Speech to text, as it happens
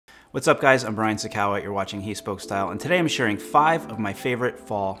What's up guys, I'm Brian Sakawa, you're watching He Spoke Style, and today I'm sharing 5 of my favorite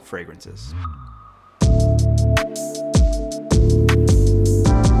fall fragrances.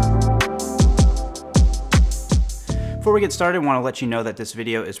 Before we get started, I want to let you know that this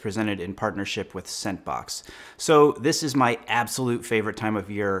video is presented in partnership with ScentBox. So this is my absolute favorite time of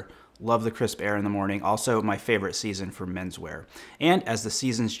year. Love the crisp air in the morning. Also my favorite season for menswear. And as the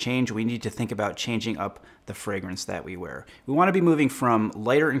seasons change, we need to think about changing up the fragrance that we wear. We want to be moving from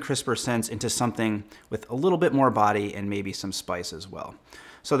lighter and crisper scents into something with a little bit more body and maybe some spice as well.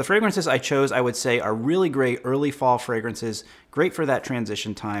 So the fragrances I chose, I would say, are really great early fall fragrances, great for that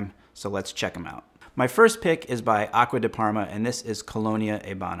transition time. So let's check them out. My first pick is by Acqua de Parma, and this is Colonia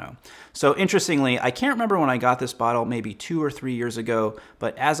Ebano. So interestingly, I can't remember when I got this bottle, maybe 2 or 3 years ago,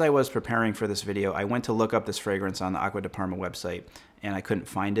 but as I was preparing for this video, I went to look up this fragrance on the Acqua de Parma website, and I couldn't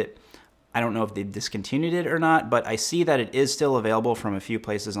find it. I don't know if they discontinued it or not, but I see that it is still available from a few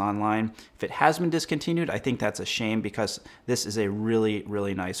places online. If it has been discontinued, I think that's a shame because this is a really,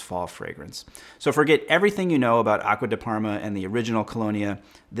 really nice fall fragrance. So forget everything you know about Acqua de Parma and the original Colonia.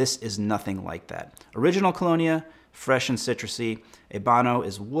 This is nothing like that. Original Colonia, fresh and citrusy. Ebano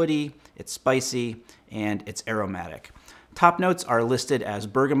is woody, it's spicy, and it's aromatic. Top notes are listed as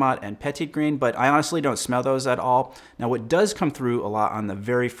bergamot and petit grain, but I honestly don't smell those at all. Now what does come through a lot on the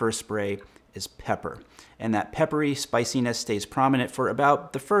very first spray is pepper. And that peppery spiciness stays prominent for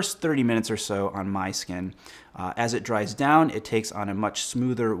about the first 30 minutes or so on my skin. As it dries down, it takes on a much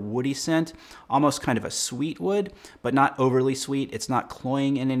smoother woody scent, almost kind of a sweet wood, but not overly sweet. It's not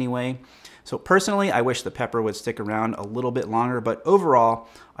cloying in any way. So personally, I wish the pepper would stick around a little bit longer, but overall,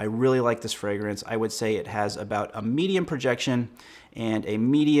 I really like this fragrance. I would say it has about a medium projection and a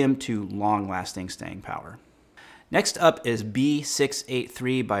medium to long-lasting staying power. Next up is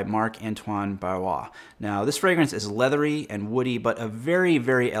B683 by Marc-Antoine Barrois. Now this fragrance is leathery and woody, but a very,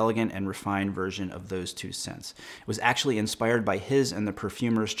 very elegant and refined version of those two scents. It was actually inspired by his and the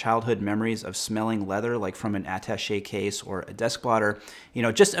perfumer's childhood memories of smelling leather, like from an attaché case or a desk blotter. You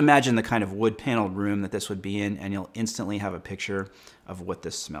know, just imagine the kind of wood paneled room that this would be in, and you'll instantly have a picture of what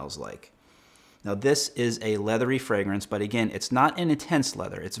this smells like. Now this is a leathery fragrance, but again, it's not an intense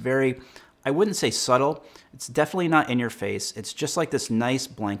leather. It's very, I wouldn't say subtle. It's definitely not in your face. It's just like this nice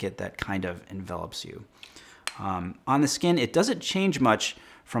blanket that kind of envelops you. On the skin, it doesn't change much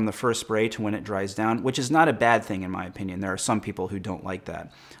from the first spray to when it dries down, which is not a bad thing in my opinion. There are some people who don't like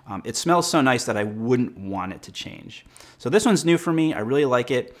that. It smells so nice that I wouldn't want it to change. So this one's new for me. I really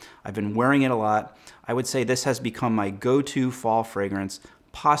like it. I've been wearing it a lot. I would say this has become my go-to fall fragrance,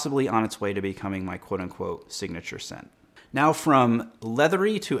 possibly on its way to becoming my quote-unquote signature scent. Now from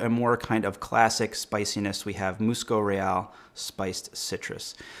leathery to a more kind of classic spiciness, we have Musgo Real Spiced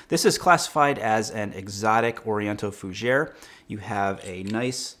Citrus. This is classified as an exotic Oriental fougere. You have a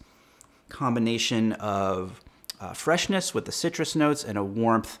nice combination of freshness with the citrus notes and a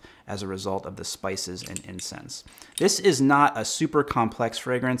warmth as a result of the spices and incense. This is not a super complex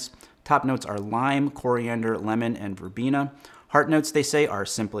fragrance. Top notes are lime, coriander, lemon, and verbena. Heart notes, they say, are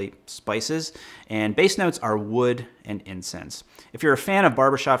simply spices, and base notes are wood and incense. If you're a fan of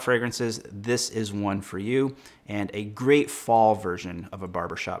barbershop fragrances, this is one for you, and a great fall version of a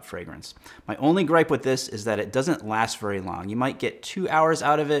barbershop fragrance. My only gripe with this is that it doesn't last very long. You might get 2 hours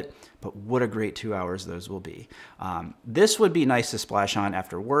out of it, but what a great 2 hours those will be. This would be nice to splash on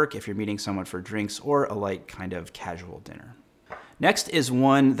after work if you're meeting someone for drinks or a light kind of casual dinner. Next is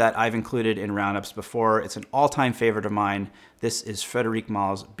one that I've included in roundups before. It's an all-time favorite of mine. This is Frederic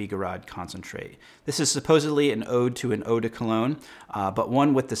Malle's Bigarade Concentree. This is supposedly an ode to an eau de cologne, but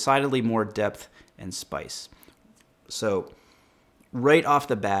one with decidedly more depth and spice. So right off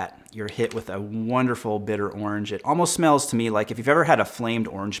the bat, you're hit with a wonderful bitter orange. It almost smells to me like if you've ever had a flamed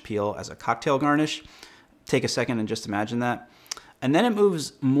orange peel as a cocktail garnish. Take a second and just imagine that. And then it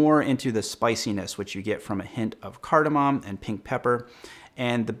moves more into the spiciness, which you get from a hint of cardamom and pink pepper.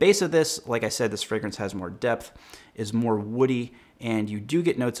 And the base of this, like I said, this fragrance has more depth, is more woody, and you do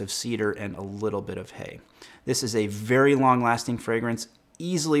get notes of cedar and a little bit of hay. This is a very long-lasting fragrance,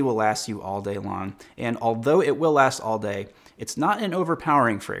 easily will last you all day long. And although it will last all day, it's not an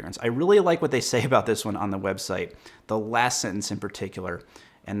overpowering fragrance. I really like what they say about this one on the website, the last sentence in particular.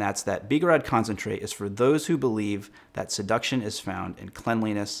 And that's that Bigarade Concentree is for those who believe that seduction is found in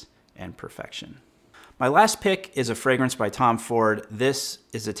cleanliness and perfection. My last pick is a fragrance by Tom Ford. This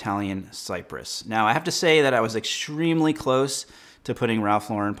is Italian Cypress. Now, I have to say that I was extremely close to putting Ralph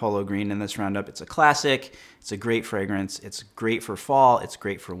Lauren Polo Green in this roundup. It's a classic, it's a great fragrance, it's great for fall, it's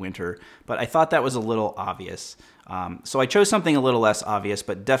great for winter, but I thought that was a little obvious. So I chose something a little less obvious,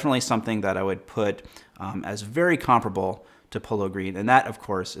 but definitely something that I would put as very comparable to polo green, and that, of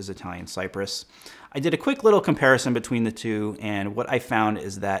course, is Italian Cypress. I did a quick little comparison between the two, and what I found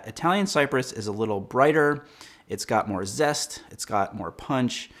is that Italian Cypress is a little brighter, it's got more zest, it's got more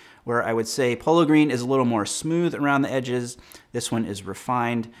punch, where I would say polo green is a little more smooth around the edges. This one is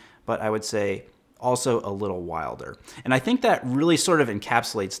refined, but I would say also a little wilder. And I think that really sort of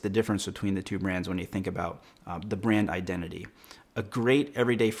encapsulates the difference between the two brands when you think about the brand identity. A great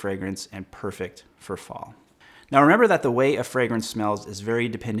everyday fragrance and perfect for fall. Now remember that the way a fragrance smells is very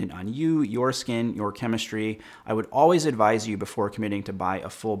dependent on you, your skin, your chemistry. I would always advise you before committing to buy a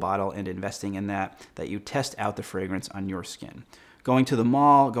full bottle and investing in that you test out the fragrance on your skin. Going to the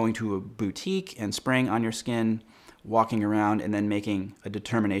mall, going to a boutique and spraying on your skin, walking around and then making a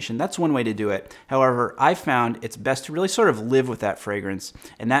determination. That's one way to do it. However, I've found it's best to really sort of live with that fragrance,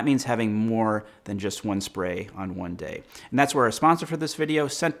 and that means having more than just one spray on one day. And that's where our sponsor for this video,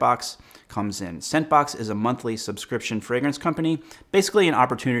 ScentBox, comes in. ScentBox is a monthly subscription fragrance company, basically an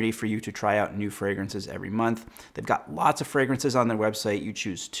opportunity for you to try out new fragrances every month. They've got lots of fragrances on their website. You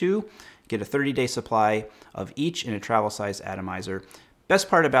choose 2, get a 30-day supply of each in a travel size atomizer. Best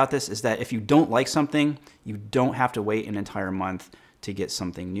part about this is that if you don't like something, you don't have to wait an entire month to get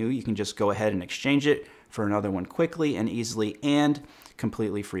something new. You can just go ahead and exchange it for another one quickly and easily and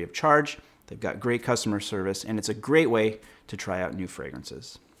completely free of charge. They've got great customer service, and it's a great way to try out new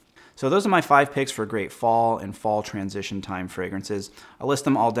fragrances. So those are my 5 picks for great fall and fall transition time fragrances. I'll list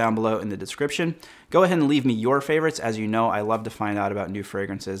them all down below in the description. Go ahead and leave me your favorites. As you know, I love to find out about new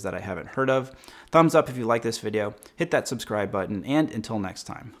fragrances that I haven't heard of. Thumbs up if you like this video, hit that subscribe button, and until next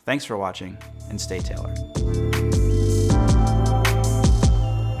time, thanks for watching and stay tailored.